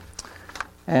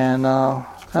And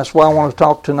that's why I want to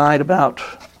talk tonight about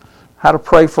how to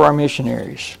pray for our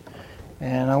missionaries.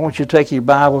 And I want you to take your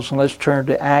Bibles and let's turn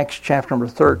to Acts chapter number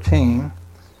 13.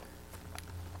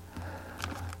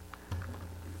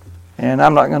 And we're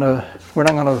not going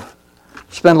to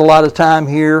spend a lot of time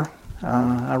here.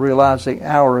 I realize the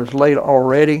hour is late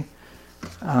already.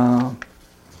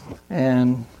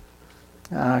 And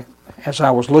as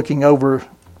I was looking over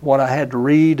what I had to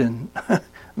read and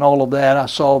and all of that, I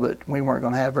saw that we weren't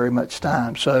going to have very much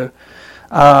time. So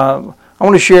I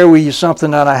want to share with you something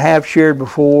that I have shared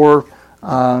before.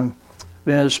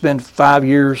 It's been 5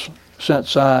 years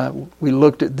since we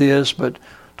looked at this, but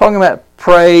talking about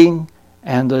praying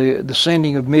and the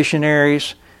sending of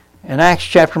missionaries. In Acts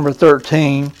chapter number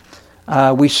 13,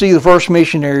 we see the first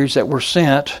missionaries that were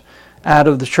sent out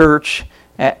of the church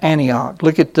at Antioch.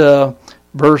 Look at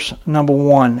verse number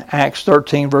 1, Acts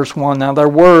 13, verse 1. Now there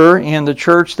were in the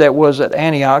church that was at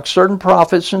Antioch certain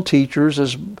prophets and teachers,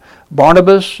 as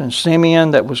Barnabas and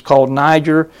Simeon that was called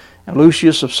Niger, and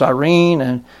Lucius of Cyrene,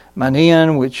 and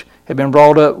Manaen, which had been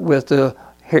brought up with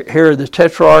Herod the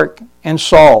Tetrarch, and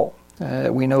Saul,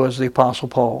 we know as the Apostle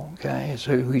Paul, okay, is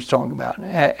who he's talking about.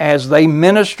 As they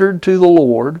ministered to the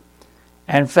Lord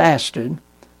and fasted,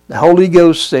 the Holy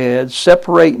Ghost said,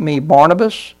 "Separate me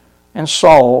Barnabas and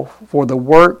Saul for the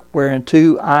work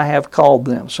whereunto I have called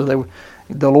them." So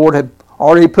the Lord had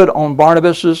already put on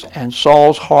Barnabas's and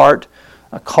Saul's heart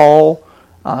a call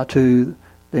to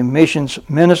the missions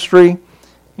ministry.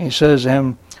 He says,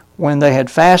 and when they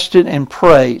had fasted and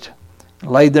prayed,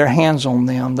 laid their hands on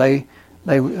them, they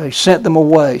sent them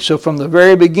away. So from the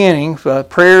very beginning,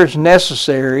 prayer is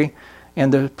necessary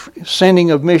in the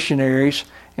sending of missionaries,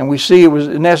 and we see it was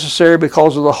necessary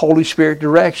because of the Holy Spirit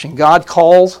direction. God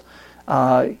calls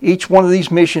each one of these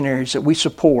missionaries that we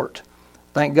support.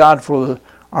 Thank God for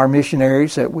our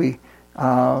missionaries that we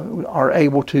are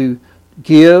able to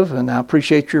give, and I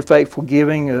appreciate your faithful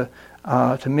giving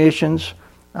to missions.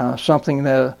 Something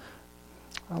that,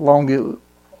 along the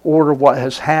order of what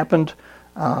has happened,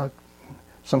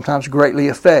 sometimes greatly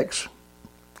affects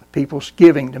people's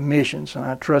giving to missions, and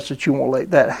I trust that you won't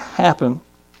let that happen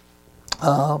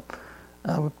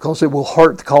because it will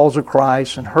hurt the cause of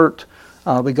Christ and hurt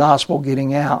the gospel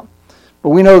getting out. But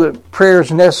we know that prayer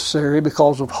is necessary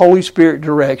because of Holy Spirit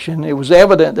direction. It was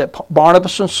evident that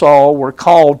Barnabas and Saul were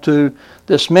called to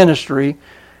this ministry,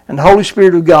 and the Holy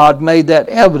Spirit of God made that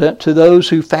evident to those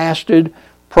who fasted,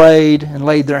 prayed, and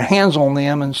laid their hands on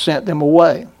them and sent them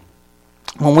away.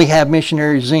 When we have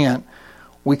missionaries in,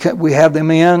 we have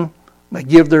them in, they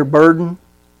give their burden,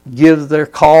 give their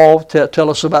call,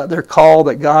 tell us about their call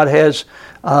that God has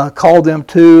called them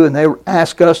to, and they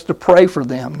ask us to pray for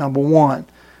them, number one.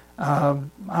 I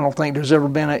don't think there's ever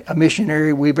been a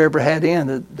missionary we've ever had in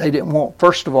that they didn't want,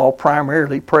 first of all,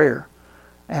 primarily prayer.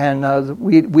 And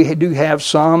we do have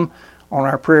some on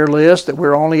our prayer list that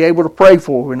we're only able to pray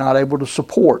for. We're not able to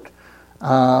support.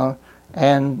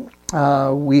 And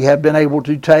we have been able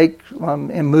to take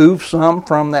and move some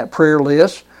from that prayer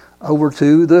list over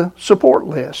to the support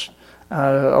list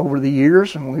over the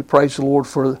years, and we praise the Lord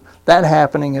for that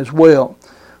happening as well.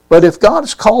 But if God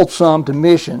has called some to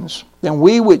missions, then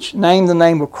we which name the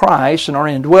name of Christ and are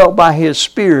indwelt by His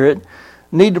Spirit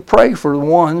need to pray for the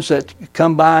ones that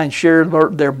come by and share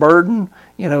their burden.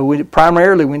 You know,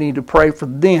 primarily we need to pray for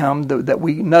them that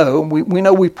we know. We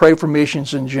know we pray for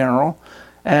missions in general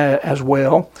as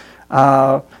well.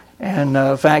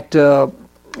 In fact,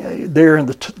 there in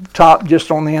the top, just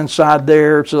on the inside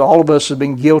there, so all of us have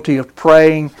been guilty of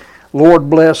praying, "Lord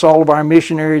bless all of our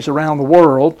missionaries around the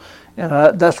world."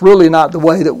 And that's really not the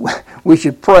way that we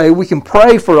should pray. We can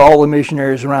pray for all the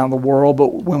missionaries around the world,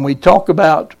 but when we talk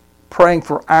about praying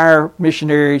for our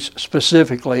missionaries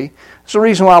specifically, it's the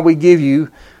reason why we give you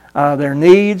their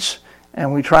needs,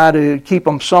 and we try to keep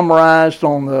them summarized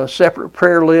on the separate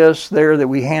prayer list there that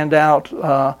we hand out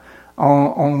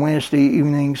on Wednesday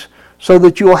evenings, so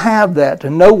that you'll have that to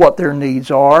know what their needs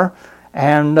are.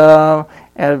 And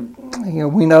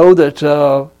we know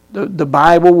that the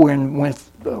Bible, when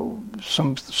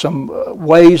some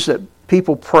ways that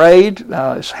people prayed,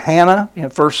 Hannah in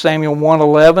 1 Samuel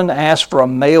 1:11 asked for a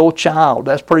male child.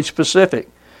 That's pretty specific.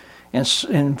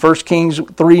 In 1 Kings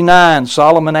 3:9,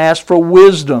 Solomon asked for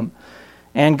wisdom.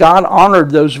 And God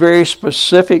honored those very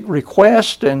specific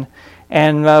requests, and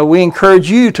we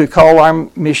encourage you to call our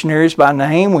missionaries by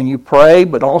name when you pray,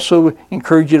 but also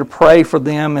encourage you to pray for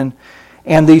them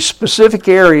and these specific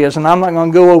areas. And I'm not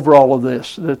going to go over all of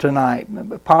this tonight,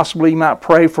 but possibly you might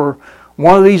pray for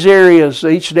one of these areas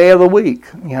each day of the week.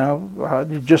 You know,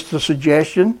 just a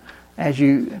suggestion as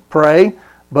you pray.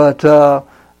 But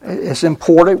it's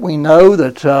important. We know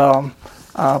that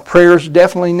prayer is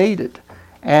definitely needed.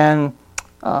 And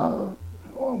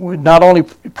not only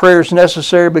prayer is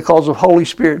necessary because of Holy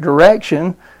Spirit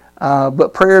direction,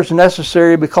 but prayer is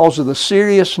necessary because of the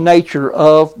serious nature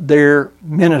of their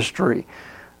ministry.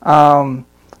 When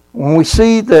we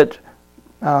see that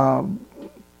Paul,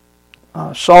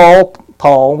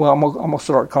 I'm going to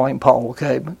start calling him Paul,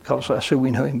 okay, because that's who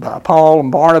we knew him by. Paul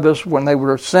and Barnabas, when they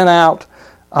were sent out,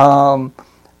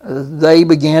 they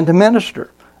began to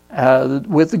minister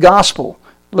with the gospel.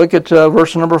 Look at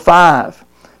verse number 5.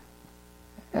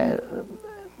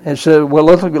 And so, well,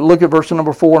 let's look at verse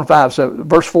number 4 and 5. So,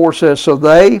 verse 4 says, "So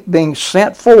they, being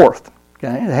sent forth,"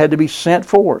 okay, it had to be sent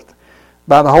forth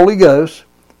by the Holy Ghost,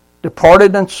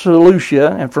 departed in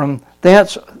Seleucia, and from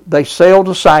thence they sailed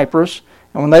to Cyprus.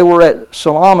 And when they were at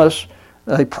Salamis,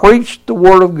 they preached the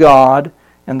word of God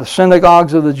in the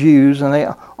synagogues of the Jews, and they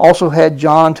also had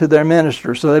John to their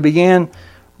minister. So they began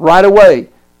right away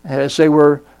as they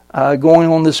were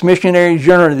going on this missionary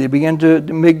journey. They began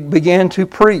to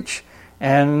preach.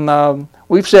 And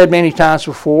we've said many times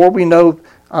before, we know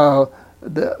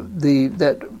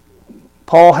that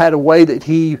Paul had a way that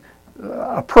he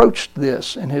approached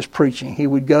this in his preaching. He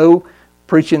would go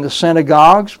preach in the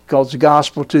synagogues, because the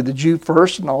gospel to the Jew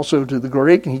first and also to the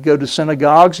Greek. And he'd go to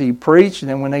synagogues, he'd preach, and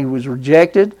then when he was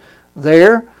rejected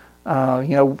there,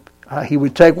 he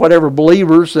would take whatever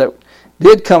believers that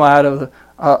did come out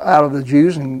of the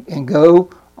Jews and go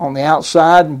on the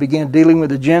outside and begin dealing with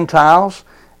the Gentiles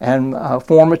and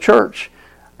form a church.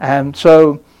 And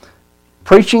so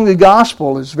preaching the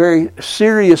gospel is very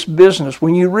serious business.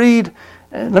 When you read,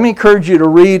 let me encourage you to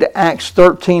read Acts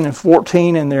 13 and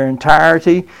 14 in their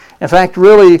entirety. In fact,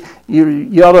 really,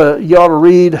 you ought to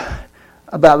read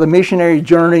about the missionary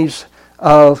journeys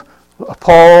of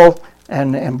Paul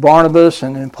and Barnabas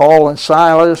and Paul and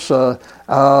Silas.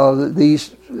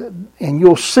 These, and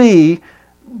you'll see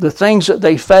the things that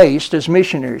they faced as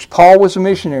missionaries. Paul was a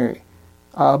missionary.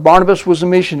 Barnabas was a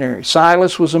missionary.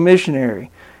 Silas was a missionary.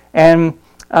 And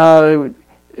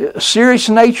serious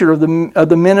nature of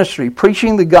the ministry.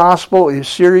 Preaching the gospel is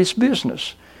serious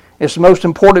business. It's the most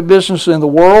important business in the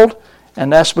world,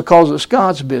 and that's because it's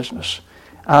God's business.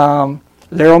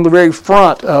 They're on the very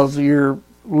front of your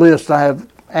list. I have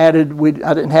added,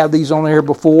 I didn't have these on there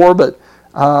before, but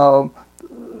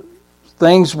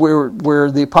things where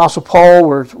the Apostle Paul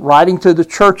was writing to the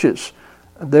churches.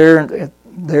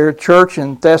 Their church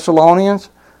in Thessalonians,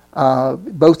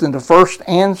 both in the first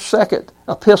and second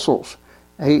epistles.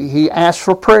 He asked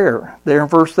for prayer. There in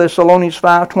 1 Thessalonians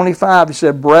 5:25, he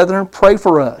said, "Brethren, pray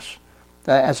for us."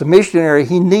 As a missionary,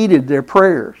 he needed their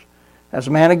prayers. As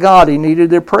a man of God, he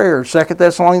needed their prayers. 2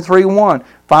 Thessalonians 3:1,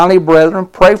 "Finally, brethren,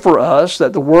 pray for us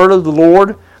that the word of the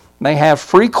Lord may have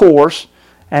free course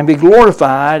and be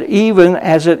glorified, even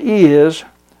as it is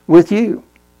with you."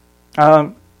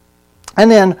 And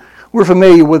then we're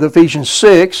familiar with Ephesians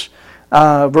 6,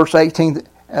 verse 18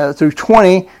 through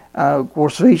 20. Of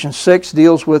course, Ephesians 6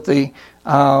 deals with the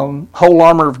whole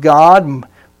armor of God. And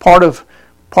part of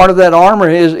that armor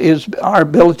is our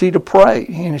ability to pray.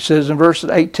 And it says in verse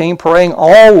 18, "Praying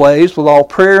always with all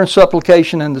prayer and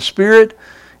supplication in the Spirit,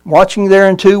 watching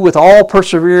thereunto with all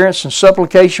perseverance and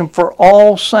supplication for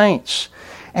all saints,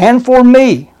 and for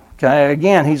me." Okay,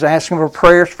 again, he's asking for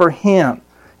prayers for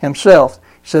himself.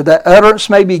 He said, "That utterance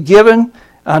may be given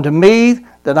unto me,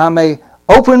 that I may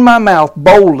open my mouth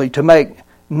boldly to make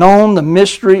known the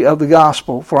mystery of the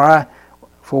gospel, for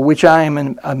which I am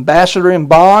an ambassador in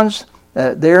bonds,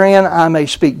 that therein I may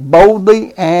speak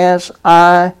boldly as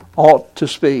I ought to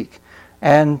speak."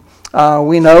 And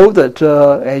we know that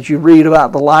as you read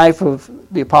about the life of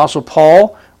the Apostle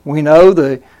Paul, we know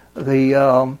the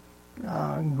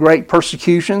great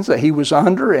persecutions that he was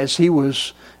under as he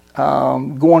was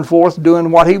going forth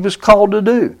doing what he was called to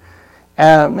do.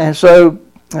 And so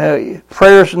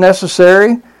prayer is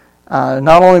necessary.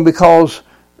 Not only because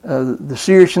the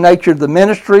serious nature of the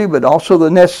ministry, but also the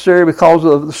necessary because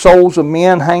of the souls of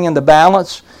men hang in the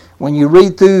balance. When you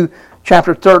read through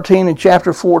chapter 13 and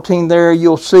chapter 14 there,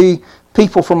 you'll see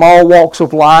people from all walks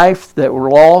of life that were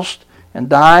lost and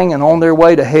dying and on their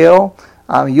way to hell.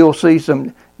 You'll see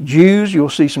some Jews, you'll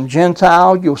see some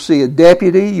Gentiles, you'll see a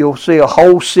deputy, you'll see a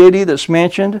whole city that's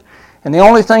mentioned. And the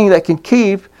only thing that can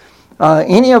keep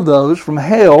any of those from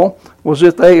hell was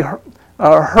if they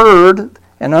heard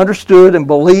and understood and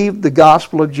believed the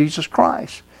gospel of Jesus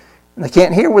Christ. And they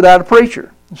can't hear without a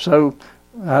preacher. So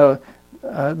the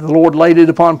Lord laid it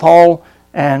upon Paul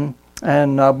and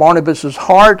Barnabas'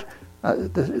 heart.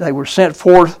 They were sent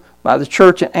forth by the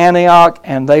church at Antioch,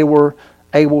 and they were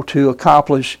able to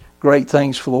accomplish great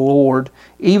things for the Lord,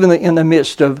 even in the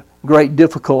midst of great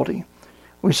difficulty.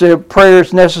 We said prayer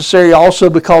is necessary also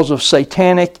because of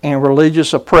satanic and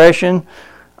religious oppression.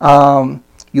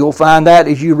 You'll find that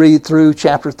as you read through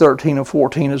chapter 13 and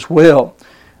 14 as well.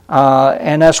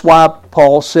 And that's why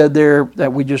Paul said there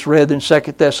that we just read in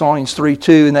 2 Thessalonians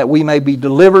 3:2, and that we may be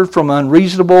delivered from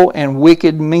unreasonable and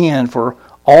wicked men, for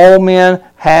all men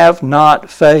have not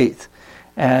faith.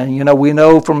 And we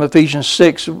know from Ephesians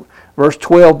 6 verse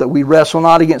 12 that we wrestle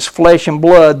not against flesh and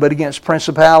blood, but against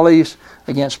principalities,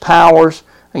 against powers,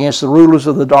 against the rulers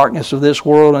of the darkness of this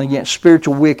world, and against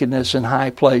spiritual wickedness in high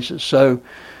places. So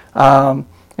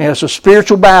it's a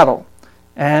spiritual battle,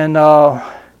 and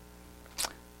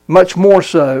much more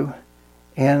so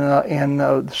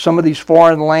in some of these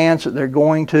foreign lands that they're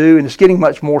going to, and it's getting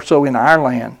much more so in our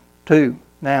land too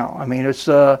now. I mean, it's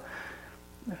going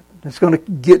to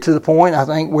get to the point, I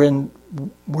think, when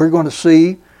we're going to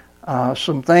see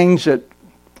some things that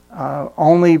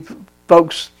only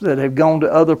folks that have gone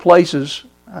to other places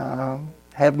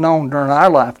have known during our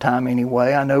lifetime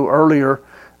anyway. I know earlier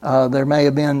there may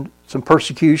have been some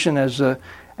persecution as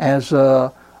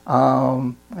our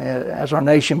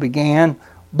nation began,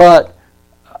 but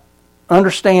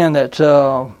understand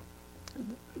that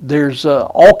there's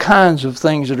all kinds of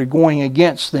things that are going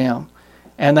against them,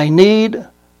 and they need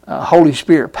Holy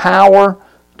Spirit power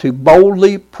to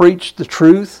boldly preach the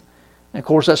truth. And of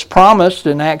course, that's promised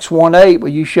in Acts 1:8,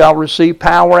 but you shall receive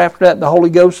power after that the Holy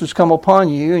Ghost has come upon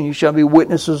you, and you shall be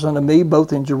witnesses unto me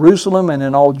both in Jerusalem and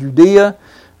in all Judea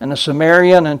and in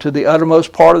Samaria and unto the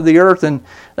uttermost part of the earth. And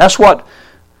that's what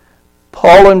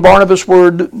Paul and Barnabas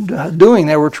were doing.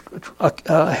 They were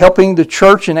helping the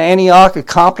church in Antioch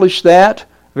accomplish that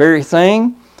very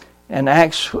thing. And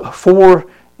Acts 4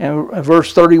 and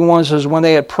verse 31 says, when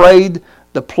they had prayed,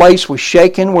 the place was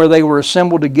shaken where they were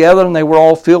assembled together, and they were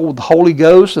all filled with the Holy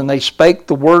Ghost, and they spake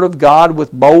the word of God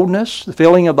with boldness. The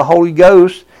filling of the Holy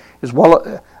Ghost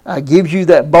gives you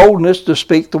that boldness to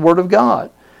speak the word of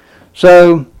God.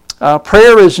 So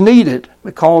prayer is needed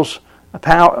because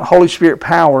Holy Spirit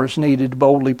power is needed to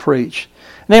boldly preach.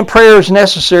 And then prayer is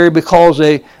necessary because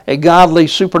a godly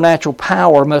supernatural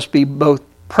power must be both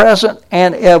present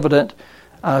and evident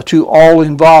to all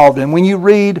involved. And when you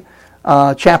read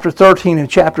chapter 13 and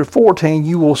chapter 14,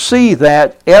 you will see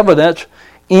that evident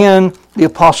in the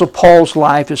Apostle Paul's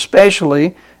life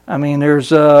especially. I mean,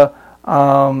 there's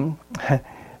one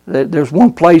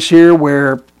place here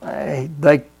where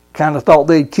they kind of thought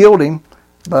they'd killed him,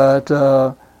 but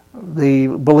the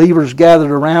believers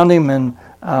gathered around him, and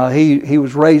he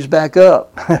was raised back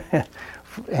up.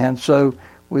 And so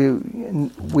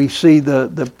we see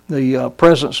the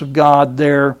presence of God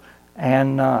there,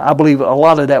 and I believe a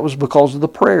lot of that was because of the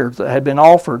prayers that had been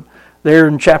offered. There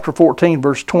in chapter 14,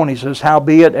 verse 20 says,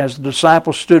 howbeit, as the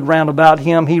disciples stood round about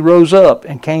him, he rose up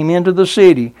and came into the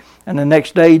city, and the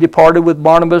next day he departed with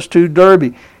Barnabas to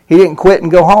Derbe. He didn't quit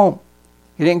and go home.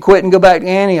 He didn't quit and go back to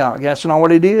Antioch. That's not what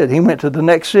he did. He went to the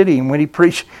next city, and when he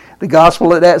preached the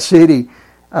gospel at that city,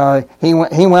 he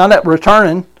wound up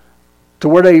returning to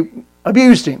where they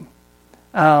abused him.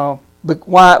 But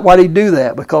why did he do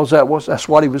that? Because that's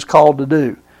what he was called to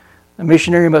do. The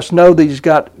missionary must know that he's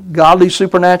got godly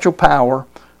supernatural power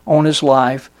on his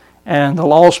life, and the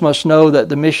lost must know that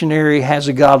the missionary has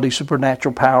a godly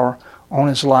supernatural power on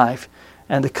his life.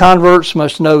 And the converts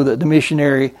must know that the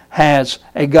missionary has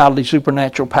a godly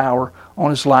supernatural power on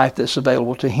his life that's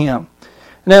available to him.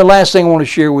 And then the last thing I want to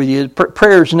share with you is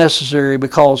prayer is necessary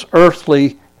because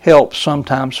earthly help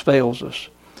sometimes fails us.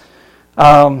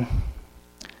 I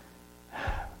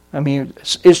mean,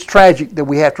 it's tragic that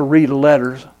we have to read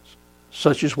letters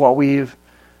such as what we've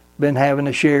been having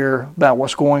to share about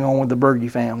what's going on with the Berge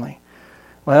family.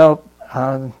 Well,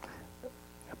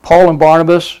 Paul and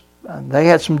Barnabas, they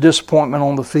had some disappointment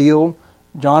on the field.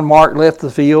 John Mark left the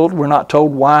field. We're not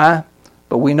told why,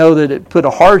 but we know that it put a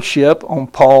hardship on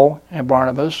Paul and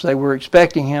Barnabas. They were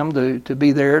expecting him to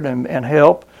be there and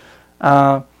help.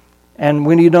 And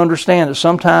we need to understand that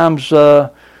sometimes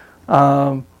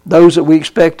those that we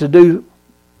expect to do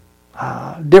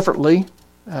differently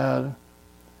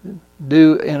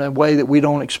do in a way that we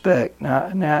don't expect.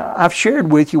 Now, I've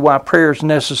shared with you why prayer is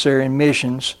necessary in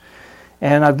missions,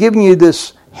 and I've given you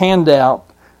this handout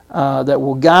that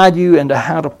will guide you into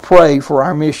how to pray for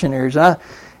our missionaries.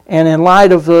 And in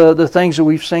light of the things that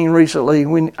we've seen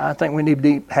recently, I think we need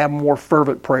to have more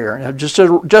fervent prayer. And just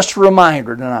a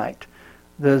reminder tonight,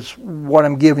 that's what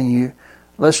I'm giving you.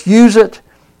 Let's use it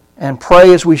and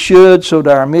pray as we should so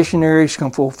that our missionaries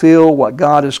can fulfill what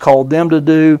God has called them to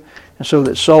do, and so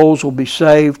that souls will be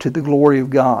saved to the glory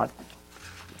of God.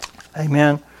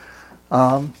 Amen.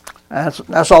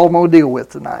 That's all I'm going to deal with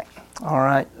tonight. All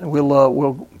right,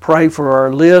 we'll pray for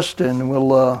our list, and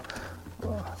we'll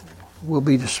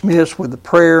be dismissed with the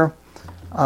prayer.